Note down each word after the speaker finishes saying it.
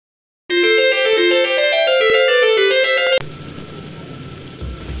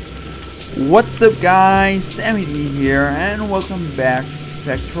What's up, guys? Sammy D here, and welcome back to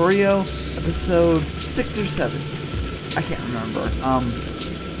Factorio, episode 6 or 7. I can't remember.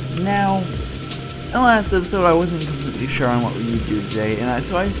 Now, in the last episode, I wasn't completely sure on what we would do today, and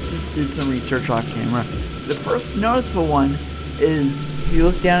so I just did some research off camera. The first noticeable one is, if you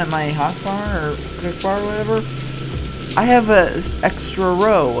look down at my hotbar or quick bar or whatever, I have an extra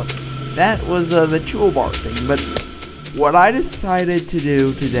row. That was the toolbar thing, but what I decided to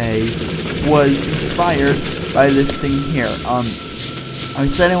do today was inspired by this thing here. I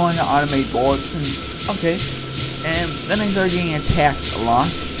said I wanted to automate bullets, and okay, and then I started getting attacked a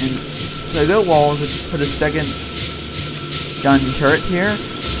lot, and so I built walls. I just put a second gun turret here,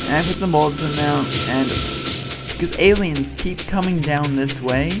 and I put some bullets in there, and because aliens keep coming down this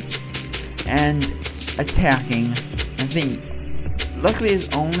way and attacking, I think luckily it's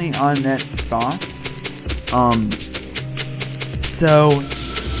only on that spot. So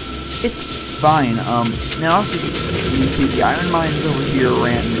it's fine. Now also you can see the iron mines over here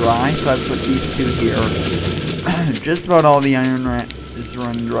ran dry, so I put these two here. Just about all the iron is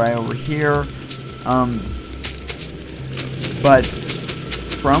run dry over here. But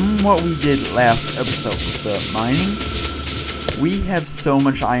from what we did last episode with the mining, we have so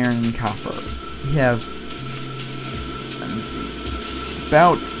much iron and copper. We have, let me see,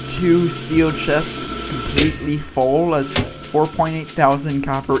 about 2 steel chests completely full as 4.8 thousand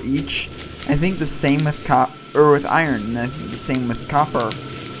copper each. I think the same with with iron, and I think the same with copper.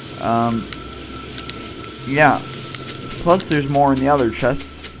 Yeah. Plus, there's more in the other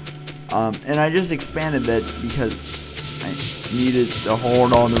chests. And I just expanded that because I needed to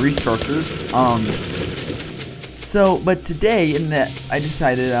hold all the resources. But today, I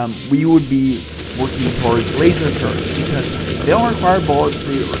decided we would be working towards laser turrets because they don't require bullets.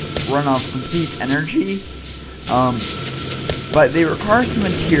 They run off complete energy. But they require some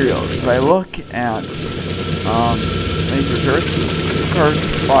materials. If I look at laser turrets, it requires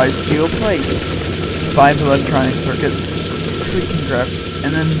 5 steel plates, 5 electronic circuits, 3 can craft,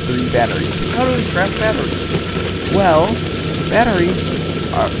 and then 3 batteries. How do we craft batteries? Well, batteries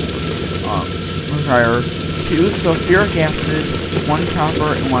require 2 sulfuric acid, 1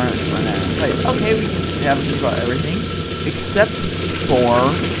 copper, and 1 iron plate. Okay, we can have just about everything except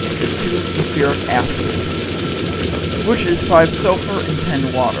for the 2 sulfuric acid, which is 5 sulfur and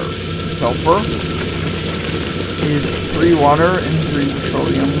 10 water. Sulfur is 3 water and 3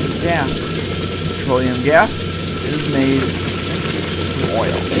 petroleum gas. Petroleum gas is made from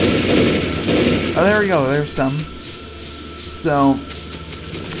oil. Oh, there we go, there's some. So,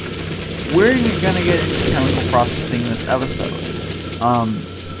 we're gonna get into chemical processing this episode.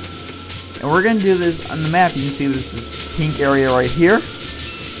 And we're gonna do this on the map. You can see this is pink area right here.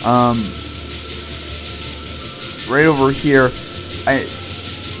 Right over here.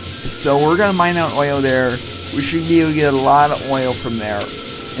 So we're gonna mine out oil there. We should be able to get a lot of oil from there,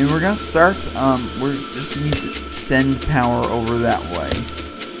 and we're gonna start. We just need to send power over that way.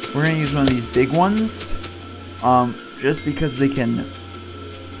 We're gonna use one of these big ones, just because they can,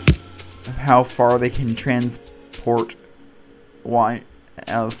 how far they can transport,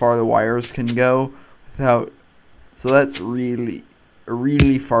 how far the wires can go without. So that's really a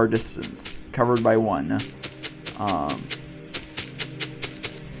really far distance covered by one.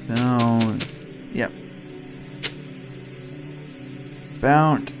 So, yep.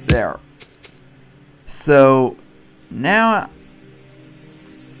 About there. So, now I'm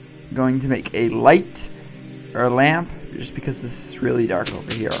going to make a light, or a lamp, just because this is really dark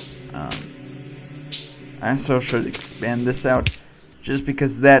over here. I also should expand this out, just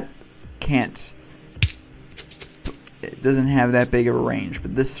because that can't, it doesn't have that big of a range,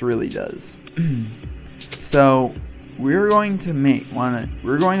 but this really does. So we're going to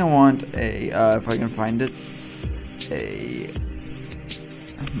want a if I can find it,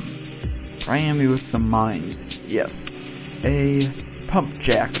 try me with the mines. Yes, a pump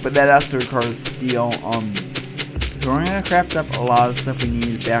jack, but that also requires steel. So we're gonna craft up a lot of stuff we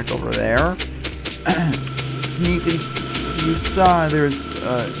need back over there. And you saw there's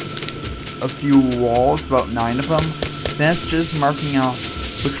a few walls, about 9 of them. That's just marking out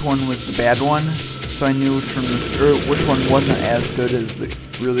which one was the bad one. So I knew which one wasn't as good as the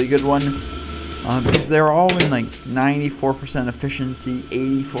really good one, because they're all in like 94% efficiency,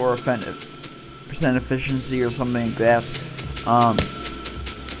 84% efficiency, or something like that.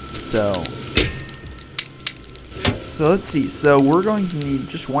 So let's see. So we're going to need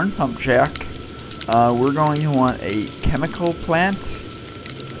just 1 pump jack. We're going to want a chemical plant.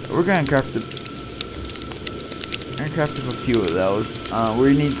 We're gonna craft a few of those.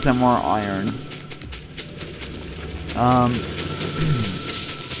 We need some more iron.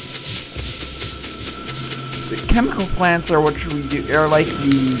 the chemical plants are what we do. Are like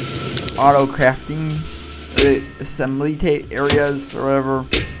the auto crafting, the assembly areas or whatever.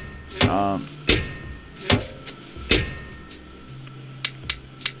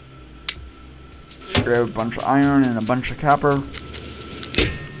 Let's grab a bunch of iron and a bunch of copper.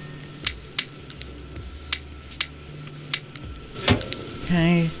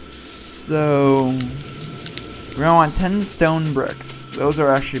 Okay, so we're gonna want 10 stone bricks. Those are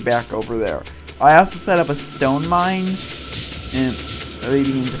actually back over there. I also set up a stone mine and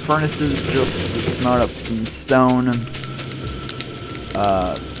leading into furnaces just to smelt up some stone.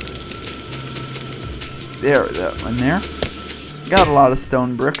 There, that one there. Got a lot of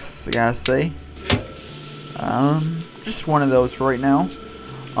stone bricks, I gotta say. Just one of those for right now.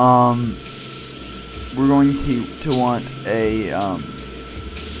 We're going to want a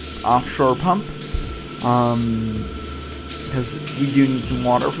offshore pump, because we do need some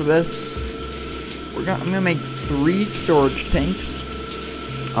water for this. I'm gonna make 3 storage tanks.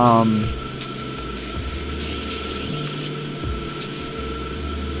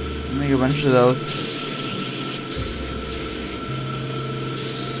 Make a bunch of those.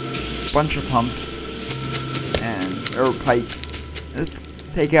 Bunch of pumps or pipes. Let's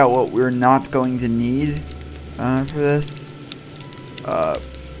take out what we're not going to need for this.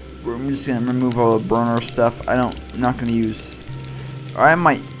 I'm just gonna remove all the burner stuff. I'm not gonna use. Or I'm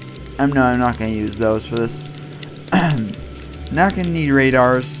not gonna use those for this. Not gonna need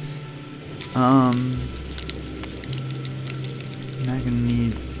radars. Not gonna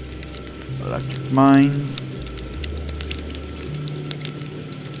need electric mines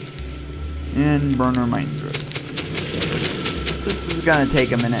and burner mine drills. This is gonna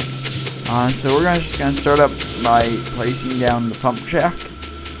take a minute. So we're just gonna start up by placing down the pump jack.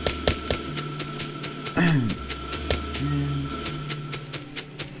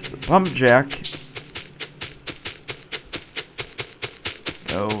 So the pump jack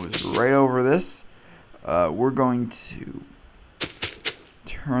goes right over this. We're going to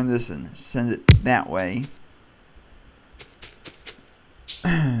turn this and send it that way.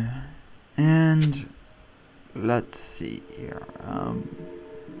 And let's see here.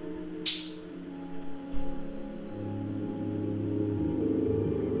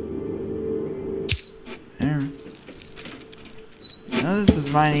 There. Now this is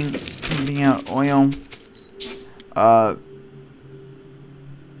mining, pumping out oil.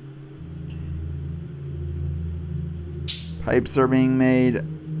 Pipes are being made.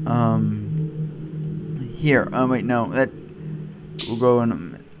 Here. Oh wait, no. That will go in a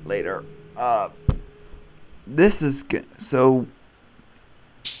minute later. This is good. So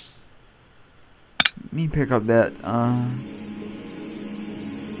let me pick up that.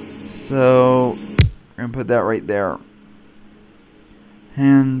 So we're gonna put that right there,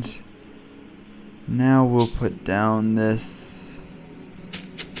 and now we'll put down this.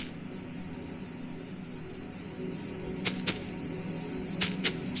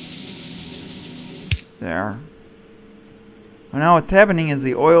 There. Well, now what's happening is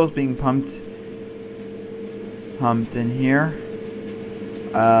the oil is being pumped in here.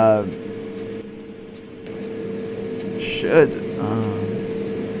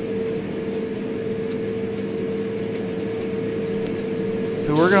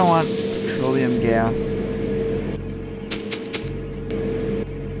 So we're gonna want petroleum gas.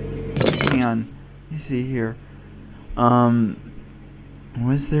 Hang on, let me see here.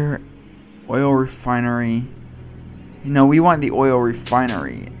 Was there oil refinery? No, we want the oil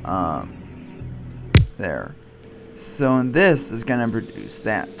refinery. There. So this is gonna produce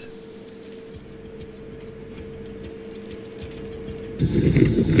that.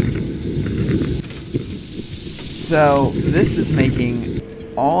 So this is making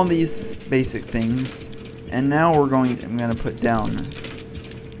all these basic things, and now I'm gonna put down.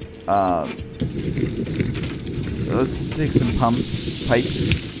 So let's take some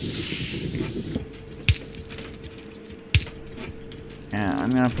pipes. And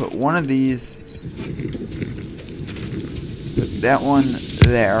I'm gonna put one of these, put that one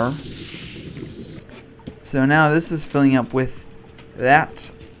there. So now this is filling up with that.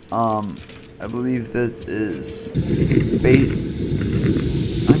 I believe this is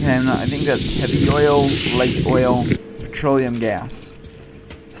I think that's heavy oil, light oil, petroleum gas.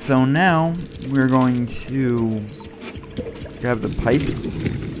 So now we're going to grab the pipes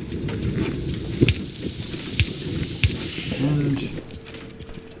and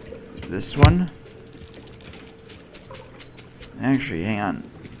this one. Actually, hang on.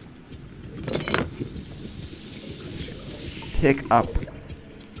 Pick up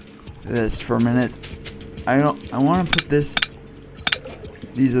this for a minute. I want to put these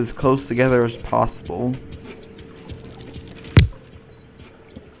as close together as possible.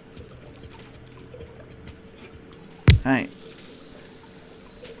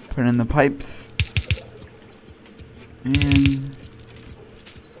 Put in the pipes. And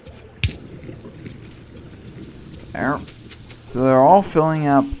there. So they're all filling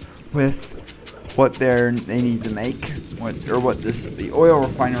up with what they need to make, what the oil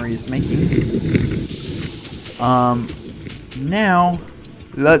refinery is making. Now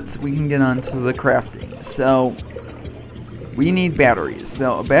we can get on to the crafting. So we need batteries.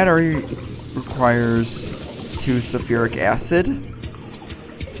 So a battery requires 2 sulfuric acid.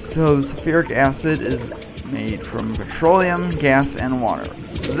 So the sulfuric acid is made from petroleum, gas, and water.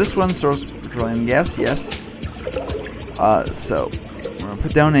 So this one stores petroleum gas, yes. So we're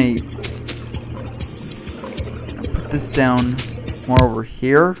gonna put this down more over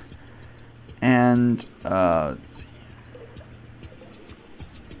here, and let's see.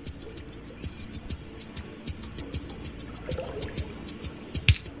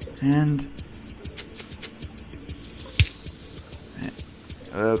 And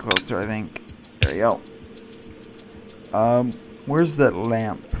a little closer, I think. There you go. Where's that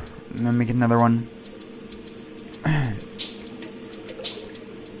lamp? I'm gonna make another one.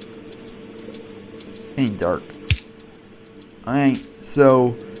 It's getting dark. Alright,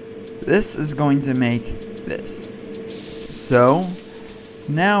 so this is going to make this. So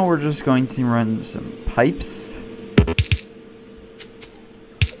now we're just going to run some pipes.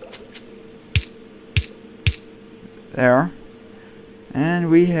 There. And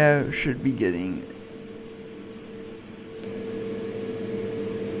we should be getting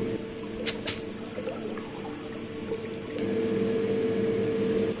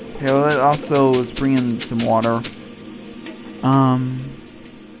okay, well, that also let's bring in some water.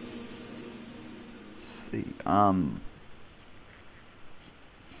 Let's see. I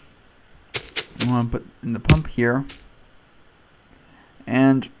want to put in the pump here.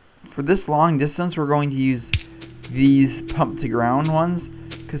 And for this long distance, we're going to use these pump to ground ones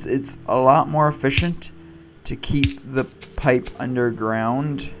because it's a lot more efficient to keep the pipe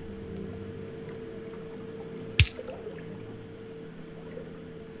underground.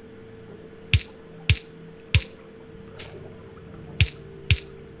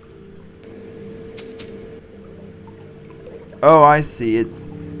 Oh, I see. It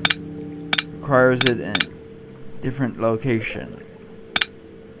requires it in a different location.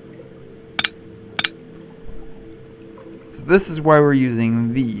 This is why we're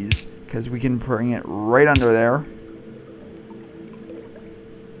using these, because we can bring it right under there.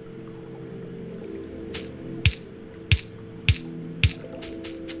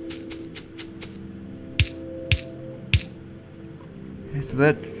 Okay, so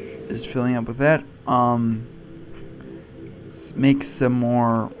that is filling up with that. Let's make some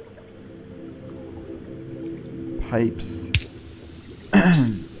more pipes.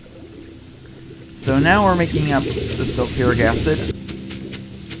 So now we're making up the sulfuric acid.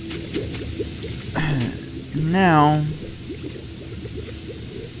 Now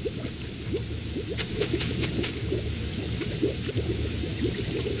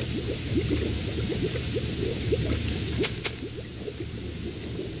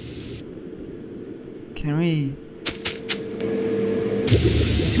can we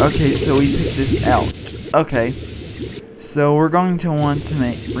okay, so we picked this out. Okay. So we're going to want to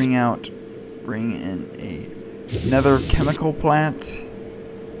bring in another chemical plant.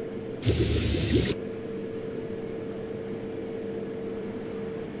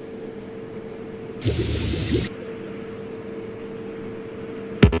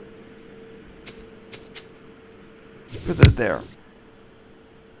 Put that there.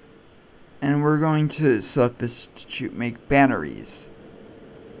 And we're going to select this to make batteries.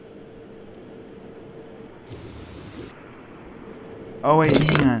 Oh wait,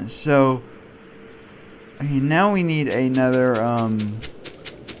 hang on. So okay, now we need another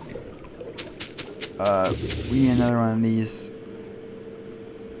we need another one of these.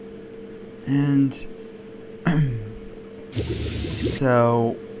 And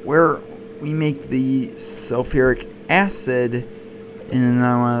so we make the sulfuric acid in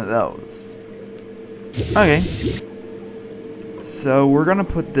another one of those. Okay. So we're gonna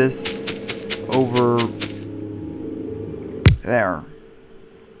put this over there.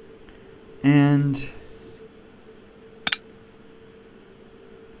 And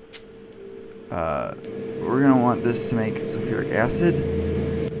we're gonna want this to make sulfuric acid.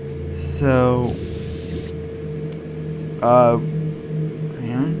 So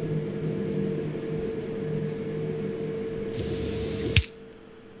hang on.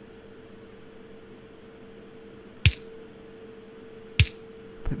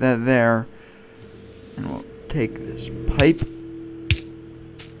 Put that there, and we'll take this pipe.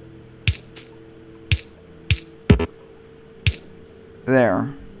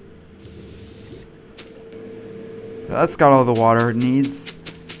 There. That's got all the water it needs.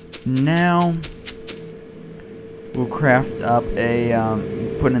 Now we'll craft up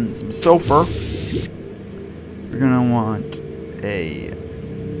a put in some sulfur. We're gonna want a.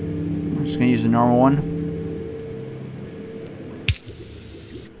 I'm just gonna use a normal one.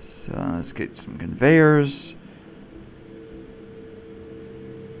 So let's get some conveyors.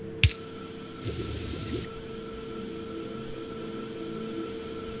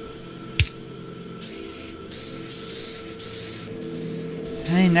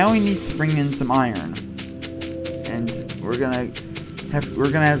 Okay, now we need to bring in some iron, and we're gonna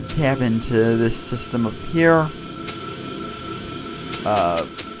have to tap into this system up here.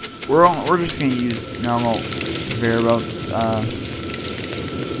 We're just gonna use normal conveyor belts.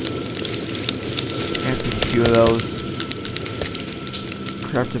 Crafted a few of those.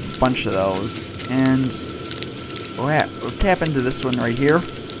 Crafted a bunch of those, and we'll tap into this one right here.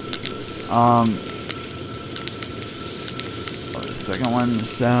 The second one,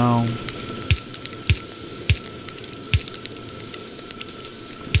 so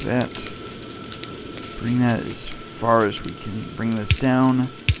that. Bring that as far as we can bring this down.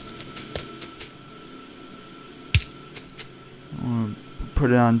 We'll put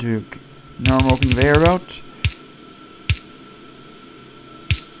it onto normal conveyor belt.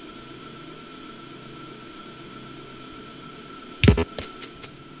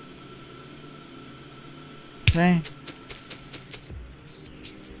 Okay.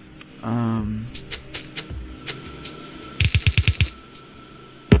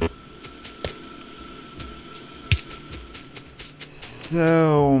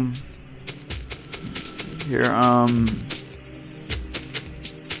 So let's see here.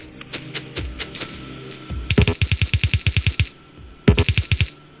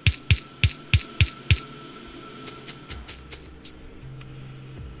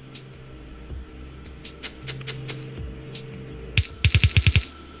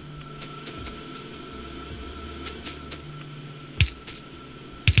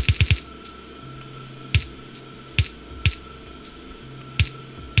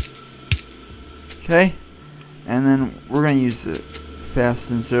 Okay, and then we're gonna use the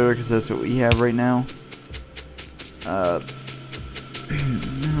fast inserter because that's what we have right now. Now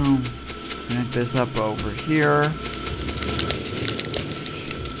connect this up over here.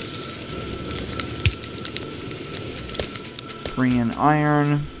 Bring in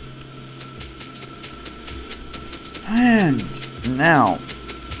iron, and now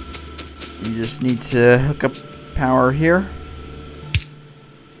you just need to hook up power here.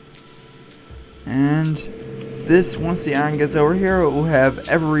 And this, once the iron gets over here, it will have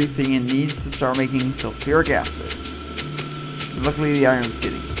everything it needs to start making sulfuric acid. Luckily, the iron is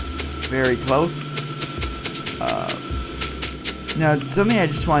getting very close. Now, something I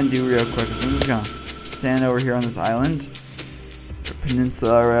just want to do real quick is I'm just going to stand over here on this island, or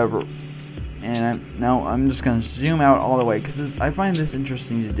peninsula, or whatever, and I'm just going to zoom out all the way, because I find this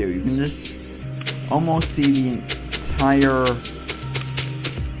interesting to do. You can just almost see the entire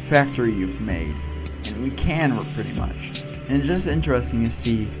factory you've made, and we can pretty much, and it's just interesting to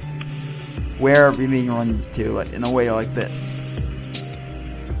see where everything runs to, like in a way like this.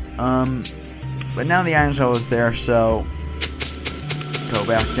 But now the iron shell is there, so go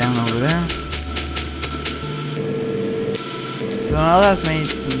back down over there. So now that's made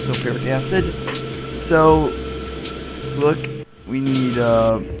some sulfuric acid. So let's look. We need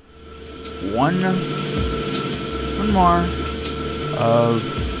one more of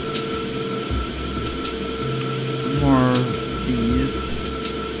these,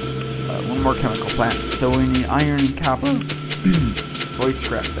 one more chemical plant. So we need iron and copper. Voice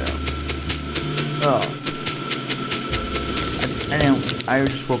scrap there. Oh, I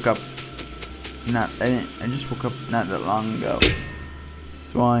just woke up. I just woke up not that long ago.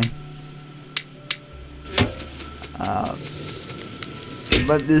 That's why.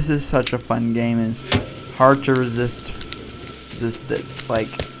 But this is such a fun game. It's hard to resist it. Like,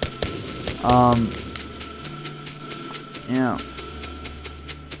 yeah.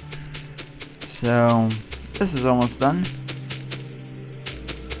 So this is almost done.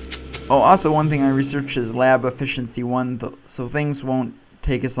 Oh, also one thing I researched is lab efficiency 1, so things won't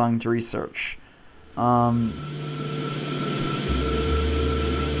take as long to research. So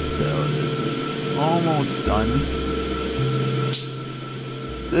this is almost done.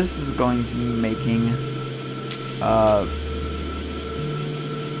 This is going to be making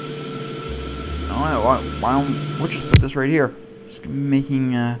we'll just put this right here. Just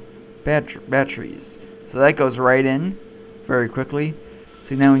making batteries. So that goes right in very quickly.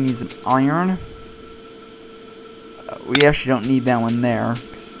 So now we need some iron. We actually don't need that one there.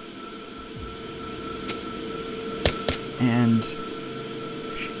 and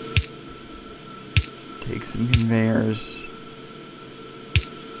take some conveyors.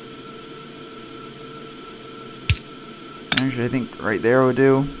 Actually, I think right there will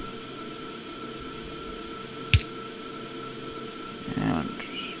do. And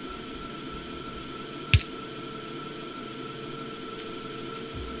just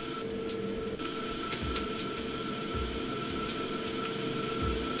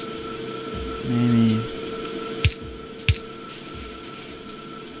maybe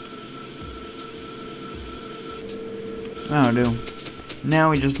that'll do.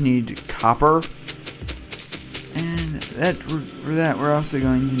 Now we just need copper. And for that, we're also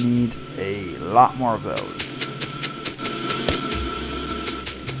going to need a lot more of those.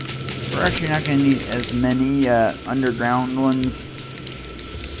 We're actually not going to need as many underground ones.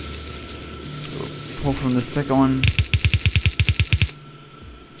 So pull from the second one.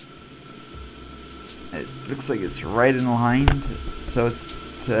 It looks like it's right in line, so it's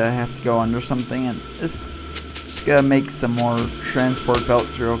to have to go under something. And this just gotta make some more transport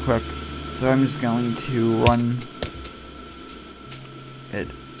belts real quick. So I'm just going to run it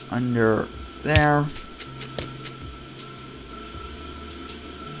under there.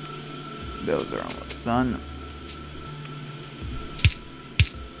 Those are almost done.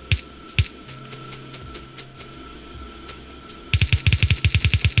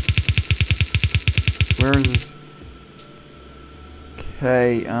 Where is this?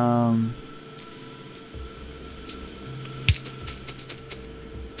 Okay,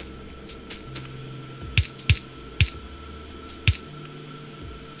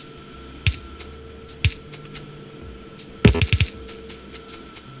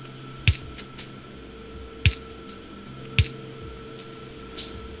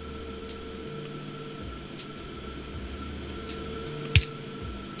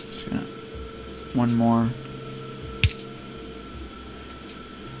 one more.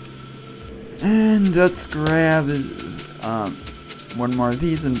 And let's grab one more of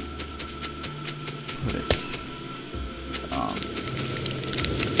these and put it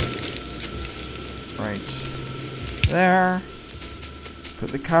right there.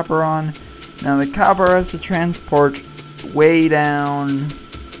 Put the copper on. Now the copper has to transport way down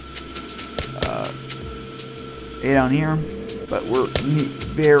here, but we're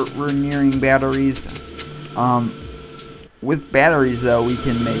nearing batteries. With batteries, though, we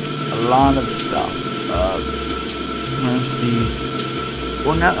can make a lot of stuff. Let's see.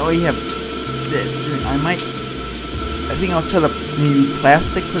 Well, now that we have this, I think I'll set up maybe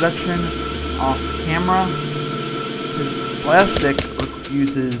plastic production off camera. Because plastic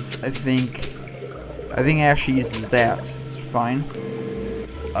uses, I think it actually uses that. It's fine.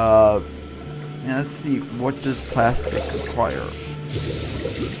 Now let's see, what does plastic require?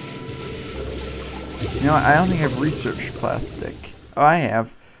 You know what, I don't think I've researched plastic. Oh, I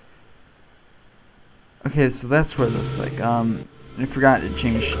have. Okay, so that's what it looks like. I forgot to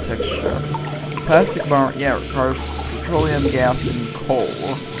change the texture. Plastic bar, yeah, requires petroleum gas and coal.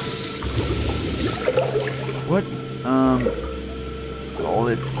 What?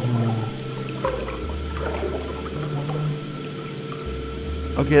 Solid fuel.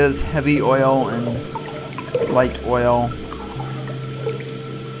 Okay, that's heavy oil and light oil.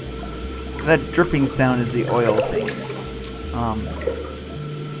 That dripping sound is the oil things.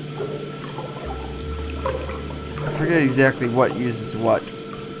 I forget exactly what uses what.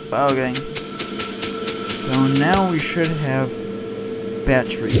 Okay. So now we should have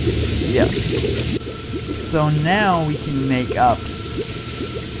batteries. Yes. So now we can make up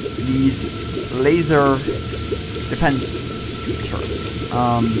these laser defense turrets.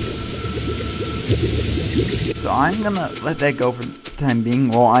 So I'm gonna let that go for the time being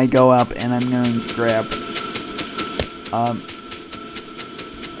while I go up and I'm going to grab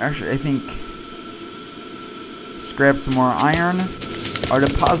actually I think just grab some more iron. I'll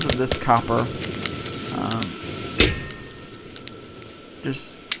deposit this copper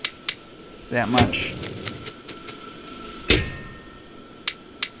just that much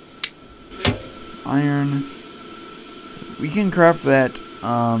iron. We can craft that,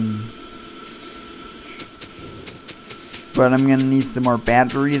 but I'm gonna need some more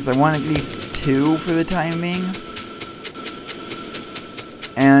batteries. I want at least 2 for the time being.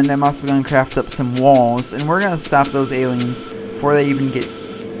 And I'm also gonna craft up some walls, and we're gonna stop those aliens before they even get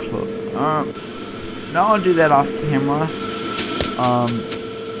close. No, I'll do that off camera.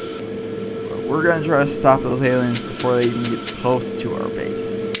 We're gonna try to stop those aliens before they even get close to our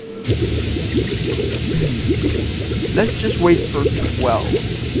base. Let's just wait for 12.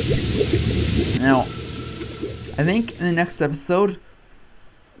 Now, I think in the next episode,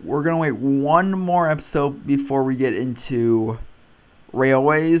 we're gonna wait one more episode before we get into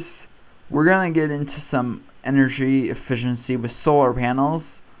railways. We're gonna get into some energy efficiency with solar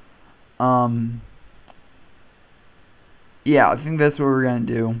panels. Yeah, I think that's what we're gonna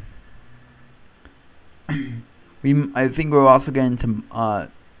do. I think we'll also get into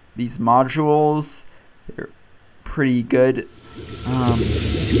these modules. They're pretty good.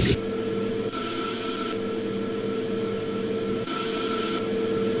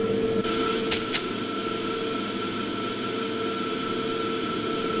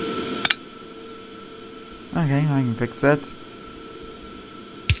 Okay, I can fix that.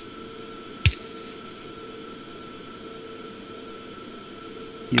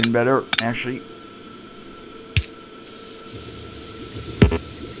 Even better, actually.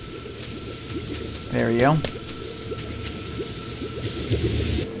 There we go.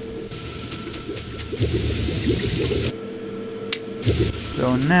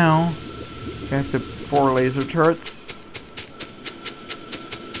 So now we have the 4 laser turrets.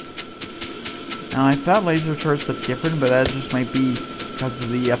 Now I thought laser turrets looked different, but that just might be because of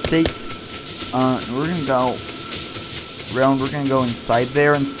the update. We're gonna go around. We're gonna go inside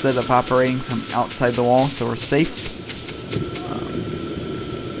there instead of operating from outside the wall, so we're safe.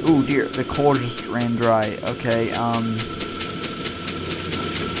 Oh dear, the coal just ran dry. Okay,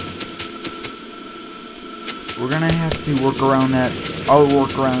 we're gonna have to work around that. I'll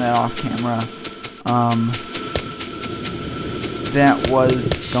work around that off camera. That was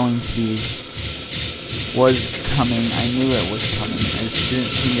going to be, coming. I knew it was coming. I just didn't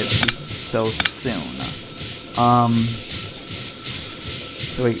think it'd be so soon.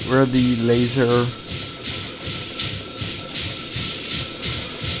 So wait, where are the laser?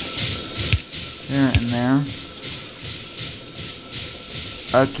 There and there.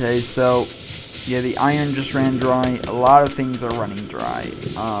 Okay, so yeah, the iron just ran dry. A lot of things are running dry.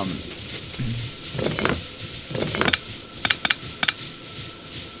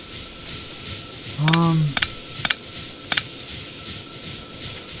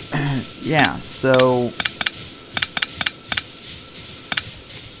 Yeah, so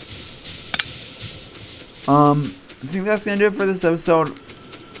I think that's gonna do it for this episode.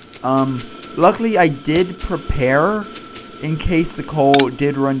 Luckily I did prepare in case the coal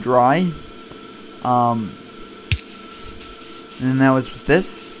did run dry. And that was with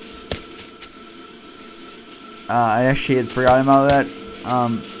this. I actually had forgotten about that.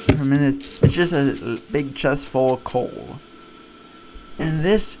 For a minute, it's just a big chest full of coal. And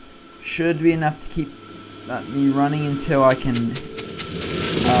this should be enough to keep me running until I can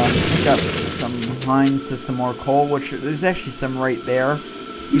pick up some lines to some more coal, which there's actually some right there,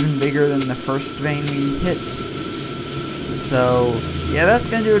 even bigger than the first vein we hit. So yeah, that's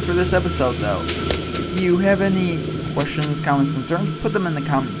gonna do it for this episode though. If you have any questions, comments, concerns, put them in the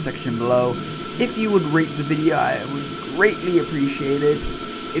comment section below. If you would rate the video, I would greatly appreciate it.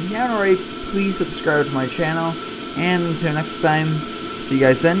 If you haven't already, please subscribe to my channel, and until next time, see you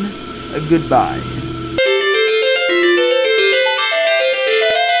guys then, goodbye.